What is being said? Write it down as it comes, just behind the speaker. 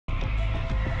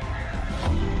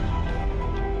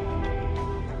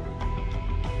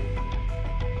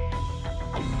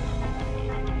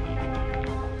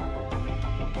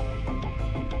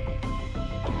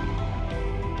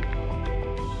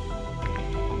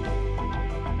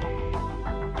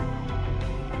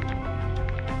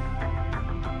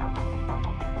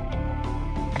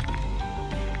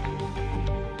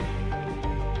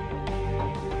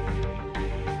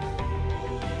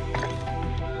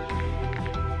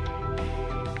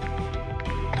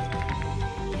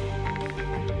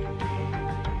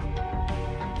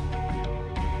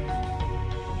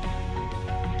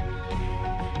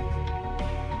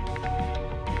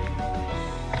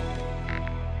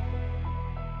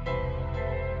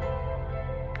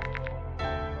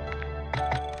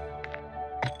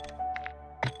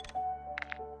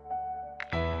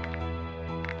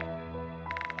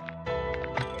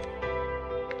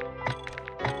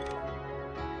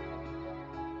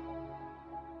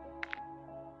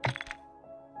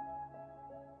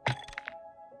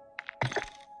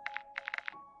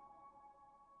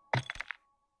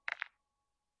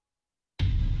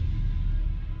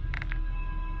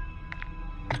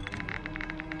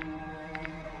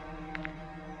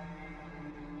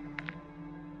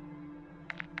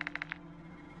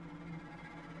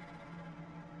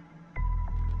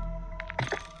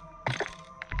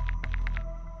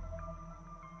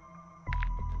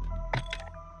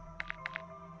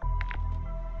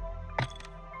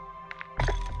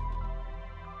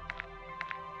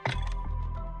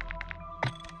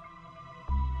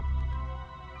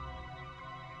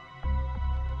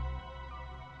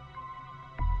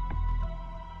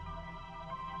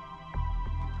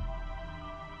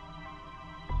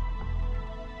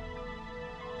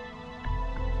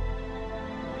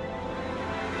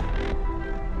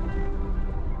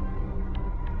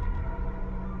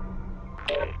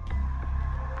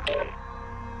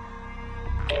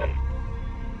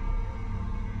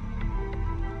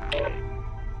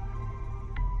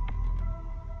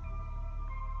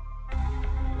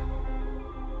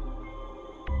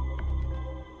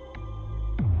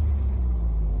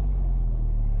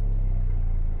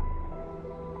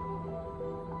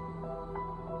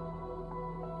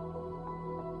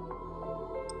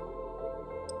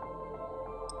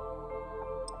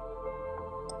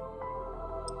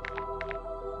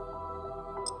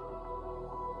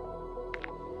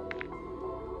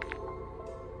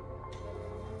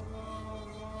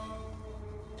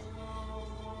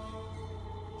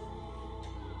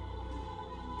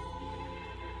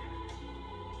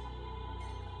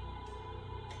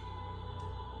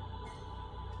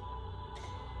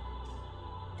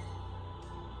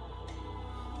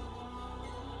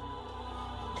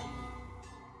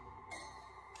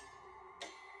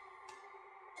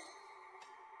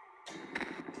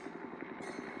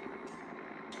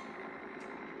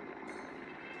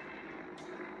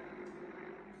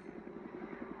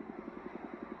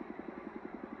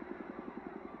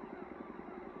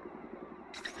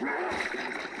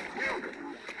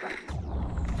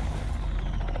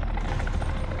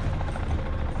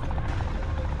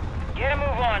Get a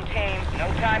move on, team. No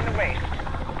time to waste.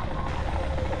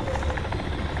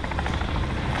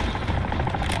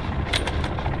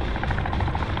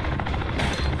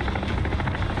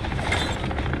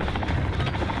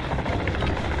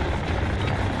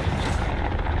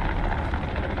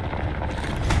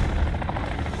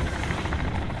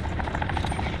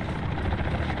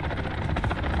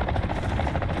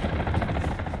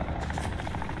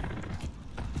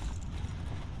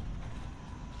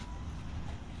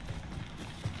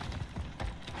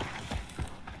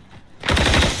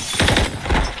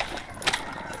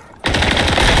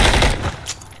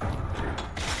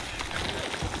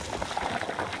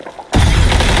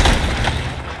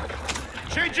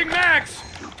 Changing max!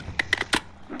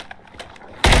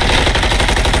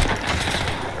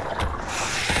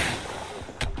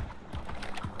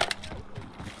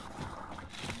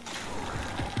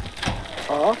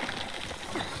 Huh?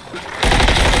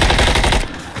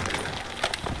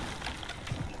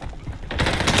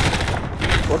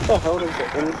 What the hell does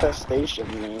the infestation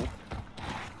mean?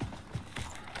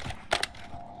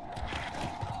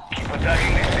 Keep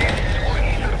attacking this base, or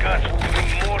ether gas will bring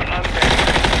more undead.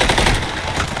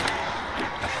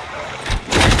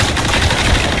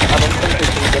 I don't think we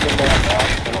can get in there now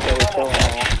until we kill them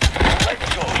all. Light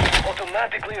source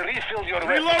automatically refill your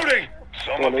weapon. Reloading!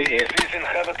 Some What of is these it?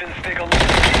 inhabitants take a lot of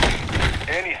heat.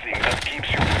 Anything that keeps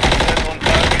you dead on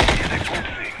target is a good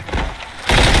thing.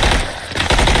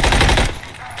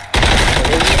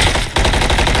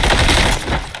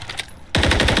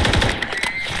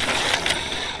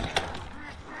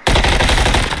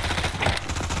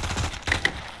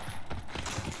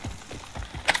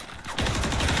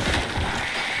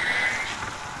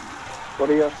 What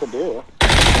do you have to do?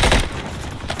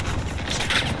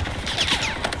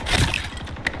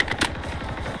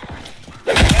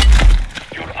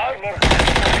 Your armor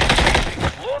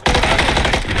has load more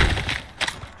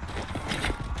armor.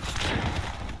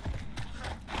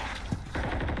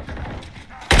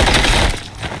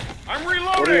 I'm What do you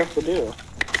reloading! have to do?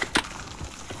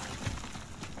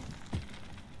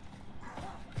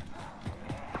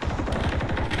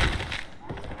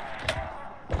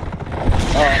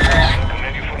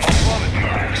 Commend you for my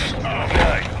quality.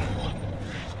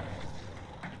 Okay.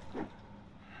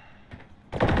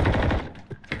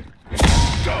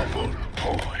 Double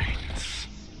points.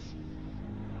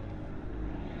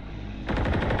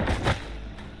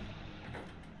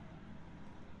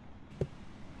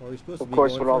 Are we supposed Of to be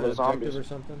course, going with all for the an objective zombies. or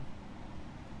something?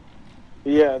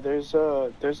 Yeah, there's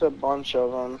a bunch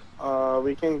of them.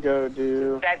 We can go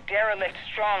do. That derelict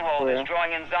stronghold Where? is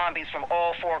drawing in zombies from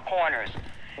all four corners.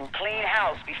 Clean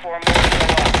house before more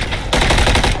show up.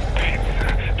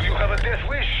 Do you have a death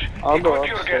wish? I'll go Equip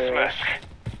your gas upstairs. mask.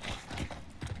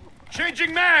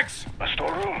 Changing max! A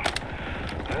storeroom.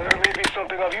 There may be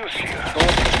something of use here.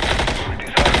 It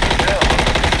is hard to tell.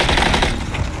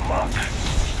 Locked.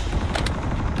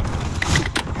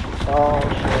 Oh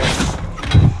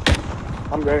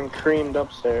shit! I'm getting creamed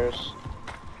upstairs.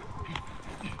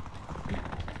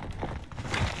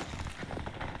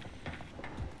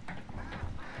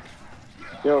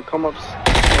 Yo, come up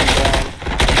and down.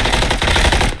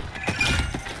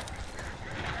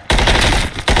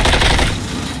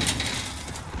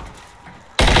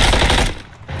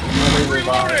 Let me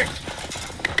revive. Reloading!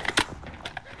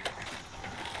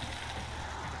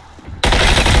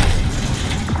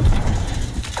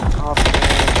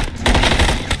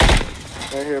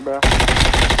 Right here, bro.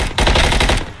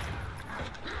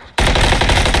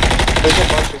 There's a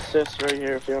bunch of cysts right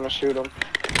here if you want to shoot them.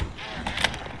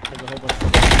 There's a whole bunch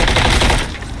of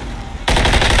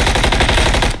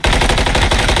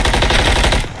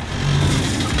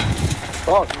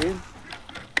Fuck, dude.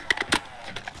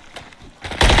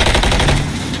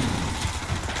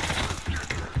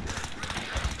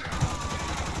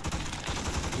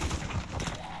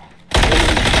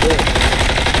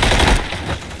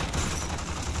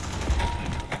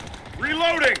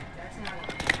 Reloading!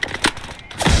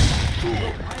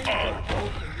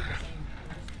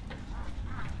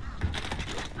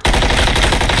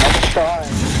 I'm trying.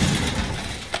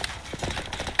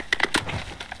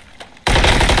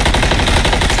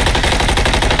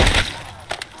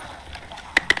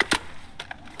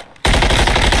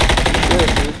 Shit,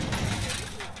 dude.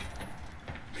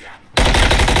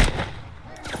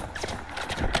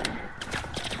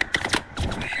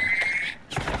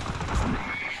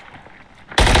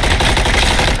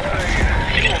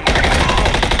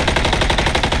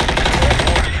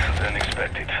 Than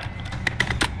expected.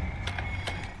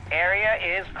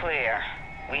 Area is clear.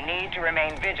 We need to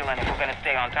remain vigilant if we're going to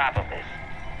stay on top of this.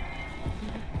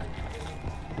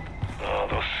 Oh,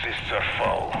 those cysts are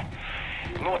foul.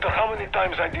 No matter how many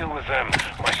times I deal with them,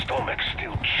 my stomach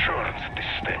still churns at the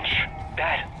stench.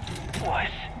 That was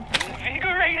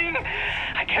invigorating.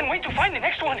 I can't wait to find the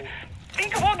next one.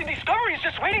 Think of all the discoveries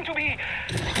just waiting to be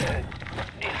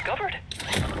discovered.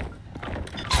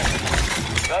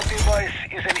 That device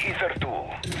is an ether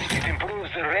tool. It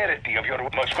improves the rarity of your...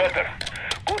 Much better.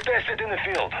 Go test it in the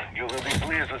field. You will be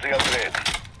pleased with the upgrade.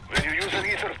 When you use an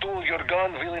ether tool, your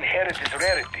gun will inherit its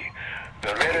rarity.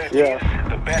 The rarer it is,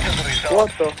 the better the result.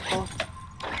 What the fuck?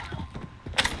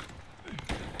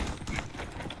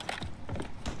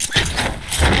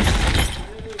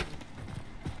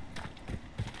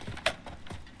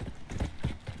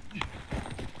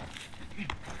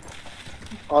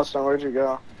 Austin, where'd you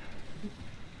go?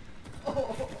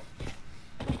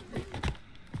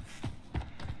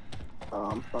 Oh,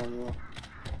 I'm fine, yeah.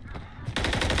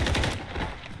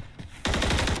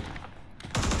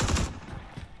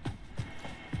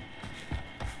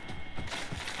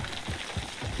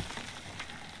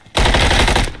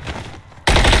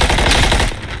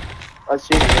 I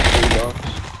see the mystery box.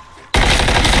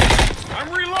 I'm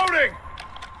reloading!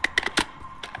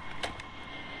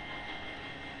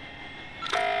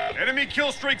 Enemy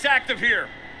kill streak's active here.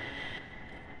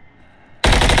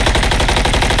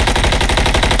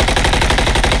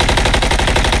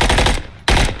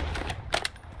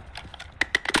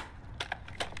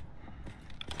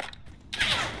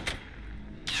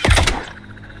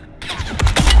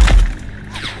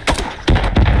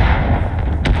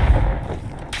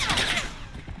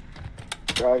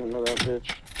 Drive into that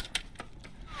bitch.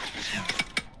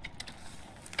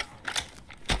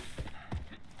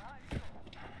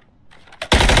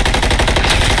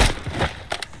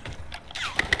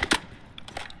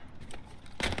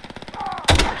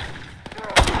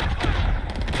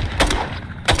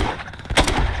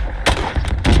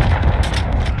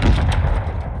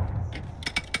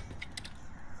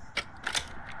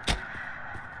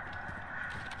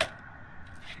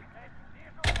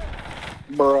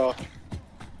 Bruh.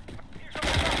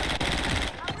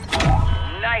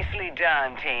 Nicely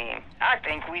done, team. I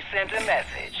think we sent a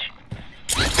message.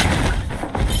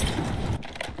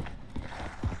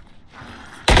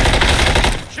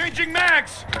 Changing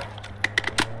mags!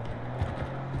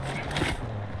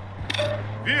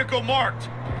 Vehicle marked.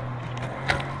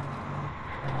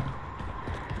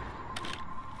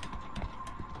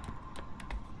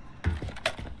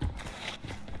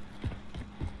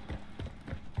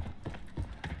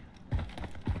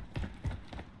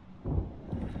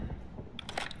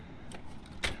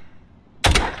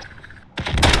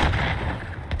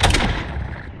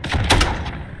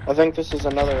 I think this is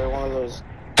another one of those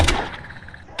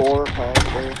 4 packs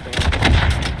or anything.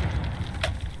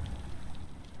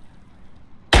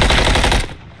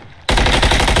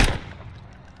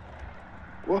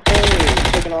 Whoa,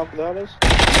 taking off without us?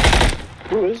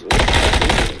 Who is it?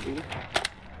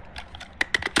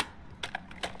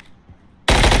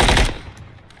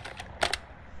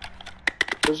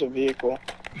 There's a vehicle.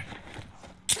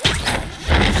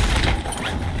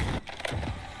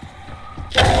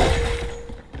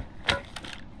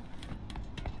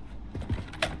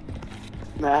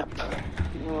 Map.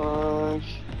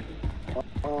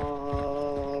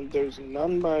 There's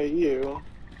none by you.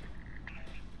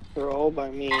 They're all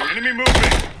by me. Enemy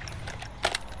movement.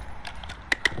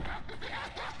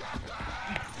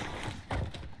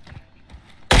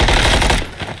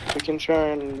 We can try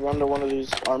and run to one of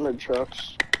these armored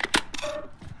trucks.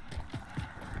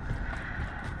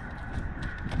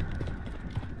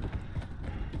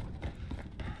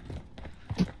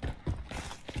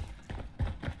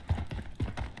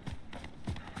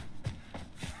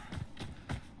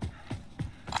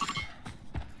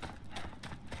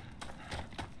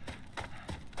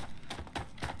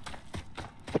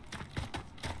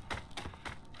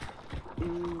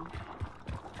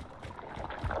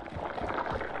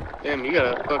 Damn, you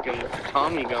got a fucking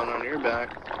Tommy gun on your back.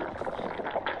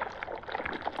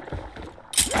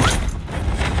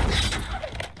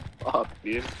 Fuck,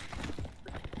 dude.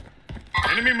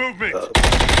 Enemy movement.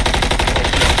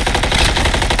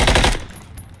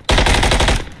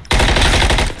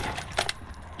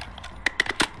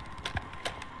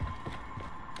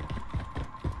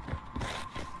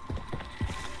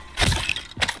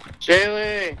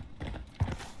 Jaylee!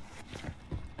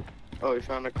 Oh, he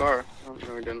found a car. Oh,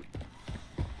 no, he didn't.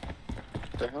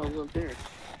 What the hell's up here?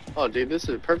 Oh, dude, this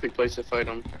is a perfect place to fight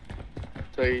him.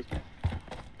 Tell you,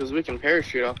 because we can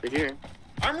parachute off of here.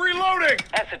 I'm reloading.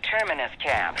 That's a terminus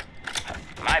cab.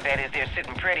 My bet is they're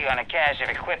sitting pretty on a cache of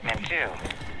equipment, too.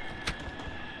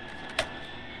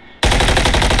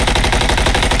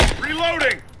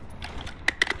 Reloading.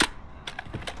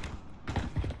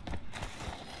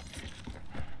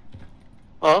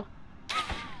 Huh?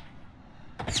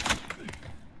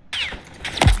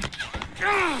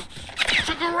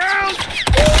 Took a round.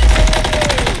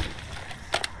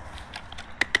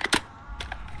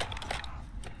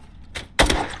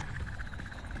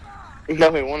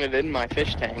 No, he wanted in my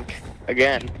fish tank.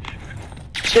 Again.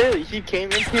 Jaylee, he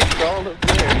came in here, crawled up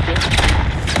there.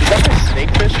 Is that a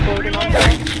snakefish floating on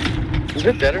there? Is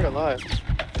it dead or alive?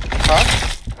 Huh?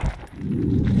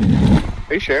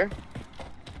 Are you sure?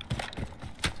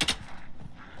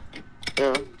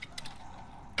 Yeah.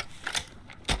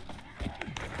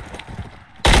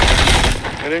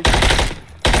 Ready?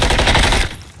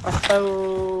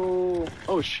 Oh,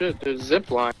 oh shit, there's zip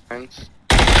lines.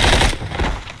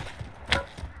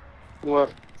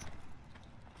 What?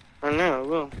 I know,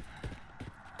 well.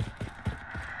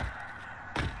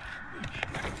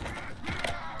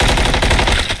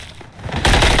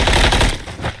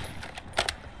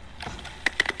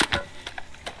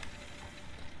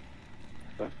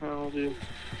 What the hell, dude?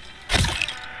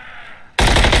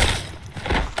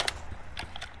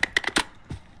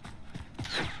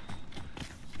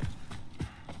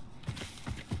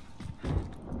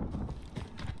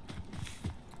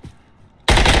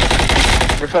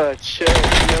 Bro, chill.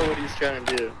 You know what he's trying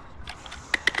to do.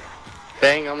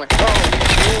 Bang, I'm like, oh,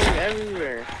 he's moving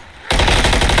everywhere.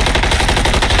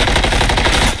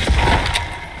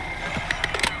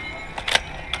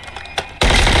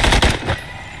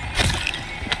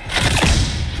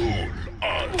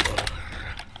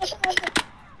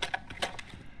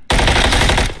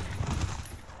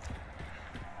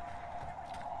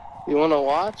 You wanna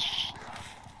watch?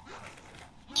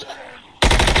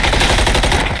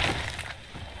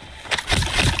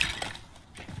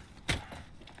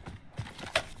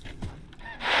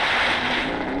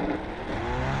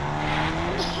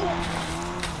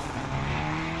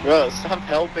 Bro, stop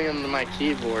helping him to my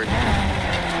keyboard.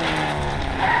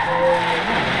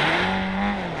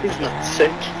 He's not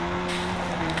sick.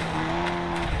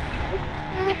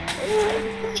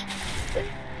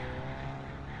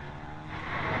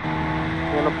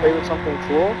 You wanna play with something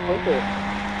cool? Okay.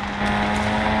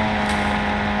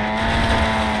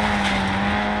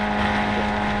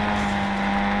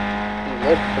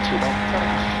 Look, but you don't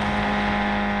touch.